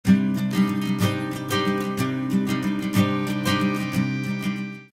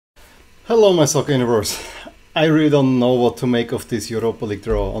Hello, my soccer universe. I really don't know what to make of this Europa League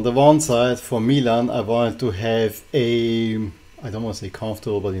draw. On the one side, for Milan, I wanted to have I don't want to say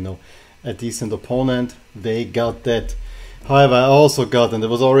comfortable, but a decent opponent. They got that. However, I also got, and it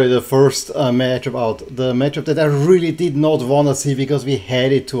was already the first matchup out, the matchup that I really did not want to see because we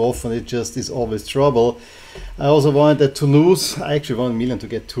had it too often. It just is always trouble. I also wanted that Toulouse, I actually wanted Milan to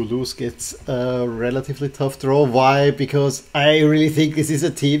get Toulouse, gets a relatively tough draw. Why? Because I really think this is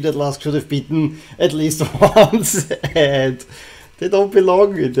a team that Lask should have beaten at least once, and they don't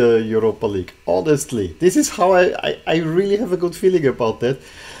belong in the Europa League. Honestly, this is how I really have a good feeling about that.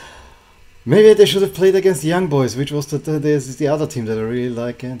 Maybe they should have played against Young Boys, which was the other team that I really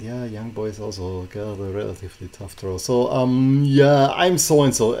like, and yeah, Young Boys also got a relatively tough draw. So yeah, I'm so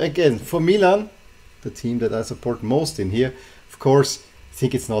and so. Again, for Milan, the team that I support most in here, of course, I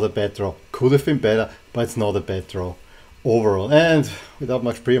think it's not a bad draw. Could have been better, but it's not a bad draw overall. And without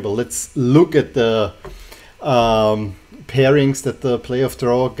much preamble, let's look at the pairings that the playoff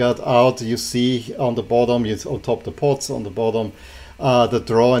draw got out. You see on the bottom, on top the pots, on the bottom the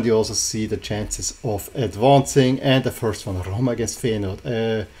draw, and you also see the chances of advancing. And the first one, Roma against Feyenoord,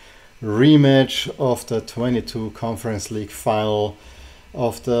 a rematch of the 22 Conference League final,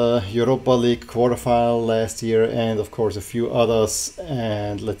 of the Europa League quarterfinal last year, and of course a few others.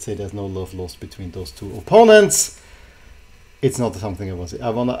 And let's say there's no love lost between those two opponents. It's not something I want to see. I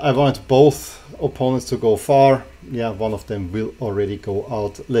want both opponents to go far. Yeah, one of them will already go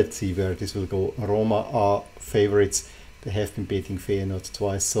out. Let's see where this will go. Roma are favorites. They have been beating Feyenoord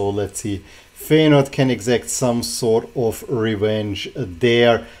twice, so let's see. Feyenoord can exact some sort of revenge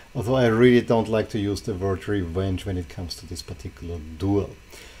there, although I really don't like to use the word revenge when it comes to this particular duel.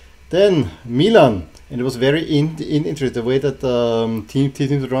 Then Milan, and it was very interesting the way that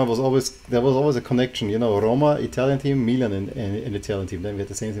teams around was always, there was always a connection. You know, Roma, Italian team, Milan, and Italian team. Then we had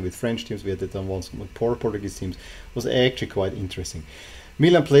the same thing with French teams. We had it once with Portuguese teams. It was actually quite interesting.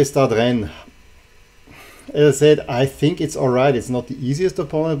 Milan plays Stade Rennes. As I said, I think it's alright. It's not the easiest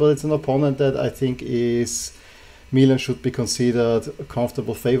opponent, but it's an opponent that I think is Milan should be considered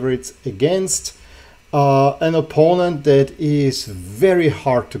comfortable favorites against. An opponent that is very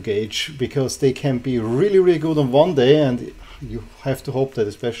hard to gauge because they can be really, really good on one day, and you have to hope that,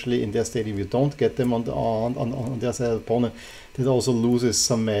 especially in their stadium, you don't get them on their side. Opponent that also loses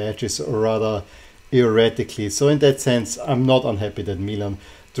some matches rather erratically. So in that sense, I'm not unhappy that Milan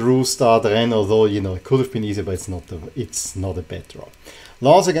drew Stade Rennes, although it could have been easier, but it's not a bad draw.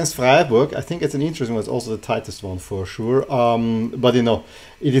 Lens against Freiburg, I think it's an interesting one. It's also the tightest one for sure. But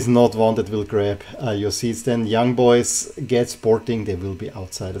it is not one that will grab your seats. Then Young Boys get Sporting. They will be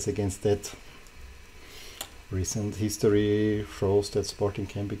outsiders against that. Recent history shows that Sporting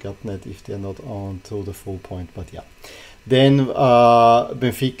can be gotten at if they're not on to the full point. But yeah. Then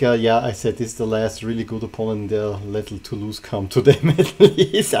Benfica, yeah, I said this is the last really good opponent there. Let Toulouse come to them at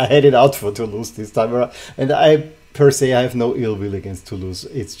least. I had it out for Toulouse this time around. And I have no ill will against Toulouse.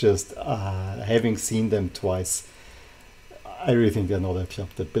 It's just having seen them twice, I really think they're not a club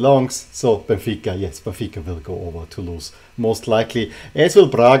that belongs. So Benfica, yes, Benfica will go over Toulouse, most likely. As will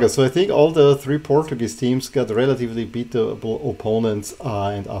Braga. So I think all the three Portuguese teams got relatively beatable opponents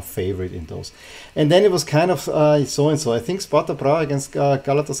and are favorite in those. And then it was kind of so and so. I think Sparta Prague against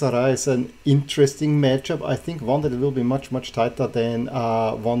Galatasaray is an interesting matchup. I think one that will be much, much tighter than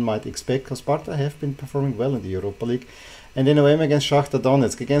one might expect, because Sparta have been performing well in the Europa League. And then OM against Shakhtar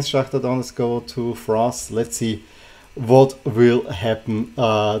Donetsk. Against Shakhtar Donetsk go to France. Let's see what will happen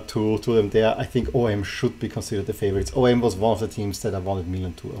to them there. I think OM should be considered the favorites. OM was one of the teams that I wanted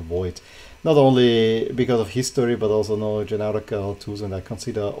Milan to avoid, not only because of history, but also Gennaro Gattuso, and I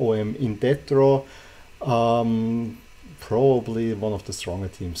consider OM in that draw probably one of the stronger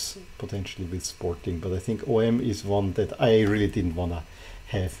teams, potentially with Sporting. But I think OM is one that I really didn't want to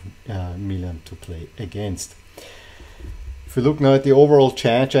have Milan to play against. If you look now at the overall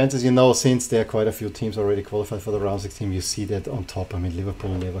chances, since there are quite a few teams already qualified for the round 16, you see that on top. I mean,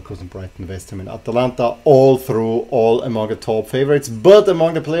 Liverpool, Leverkusen, Brighton, West Ham, and Atalanta, all among the top favorites. But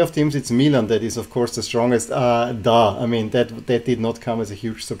among the playoff teams, it's Milan that is, of course, the strongest. I mean, that did not come as a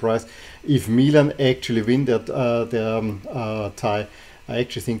huge surprise. If Milan actually win their tie, I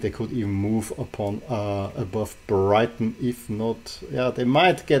actually think they could even move upon above Brighton. If not, yeah, they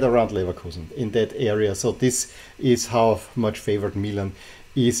might get around Leverkusen in that area. So this is how much favored Milan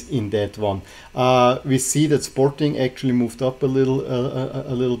is in that one. We see that Sporting actually moved up a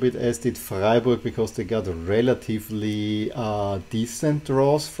little bit, as did Freiburg, because they got relatively decent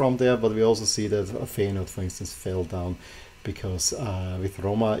draws from there. But we also see that Feyenoord, for instance, fell down because with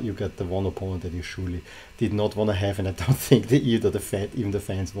Roma you got the one opponent that you surely did not want to have, and I don't think that even the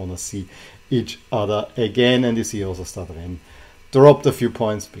fans want to see each other again. And you see also Stadren dropped a few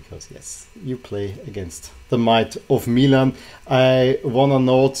points because yes, you play against the might of Milan. I want to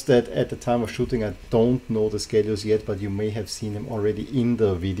note that at the time of shooting I don't know the schedules yet, but you may have seen them already in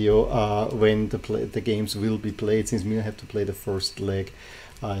the video when the games will be played, since Milan have to play the first leg.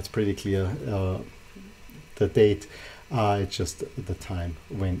 It's pretty clear the date, it's just the time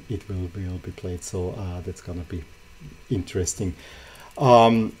when it will be played, so that's gonna be interesting.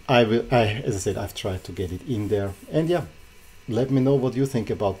 As I said, I've tried to get it in there, and yeah, let me know what you think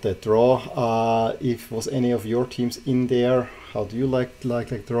about that draw. If was any of your teams in there, how do you like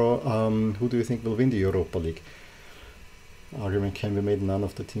draw? Who do you think will win the Europa League? Argument can be made, none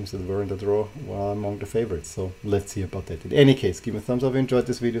of the teams that were in the draw were among the favorites, so let's see about that. In any case, give me a thumbs up if you enjoyed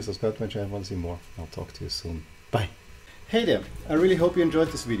this video, subscribe to my channel if you want to see more. I'll talk to you soon. Bye. Hey there, I really hope you enjoyed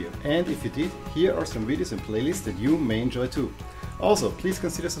this video, and if you did, here are some videos and playlists that you may enjoy too. Also, please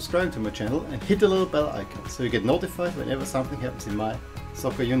consider subscribing to my channel and hit the little bell icon so you get notified whenever something happens in my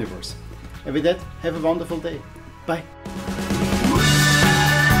soccer universe. And with that, have a wonderful day. Bye!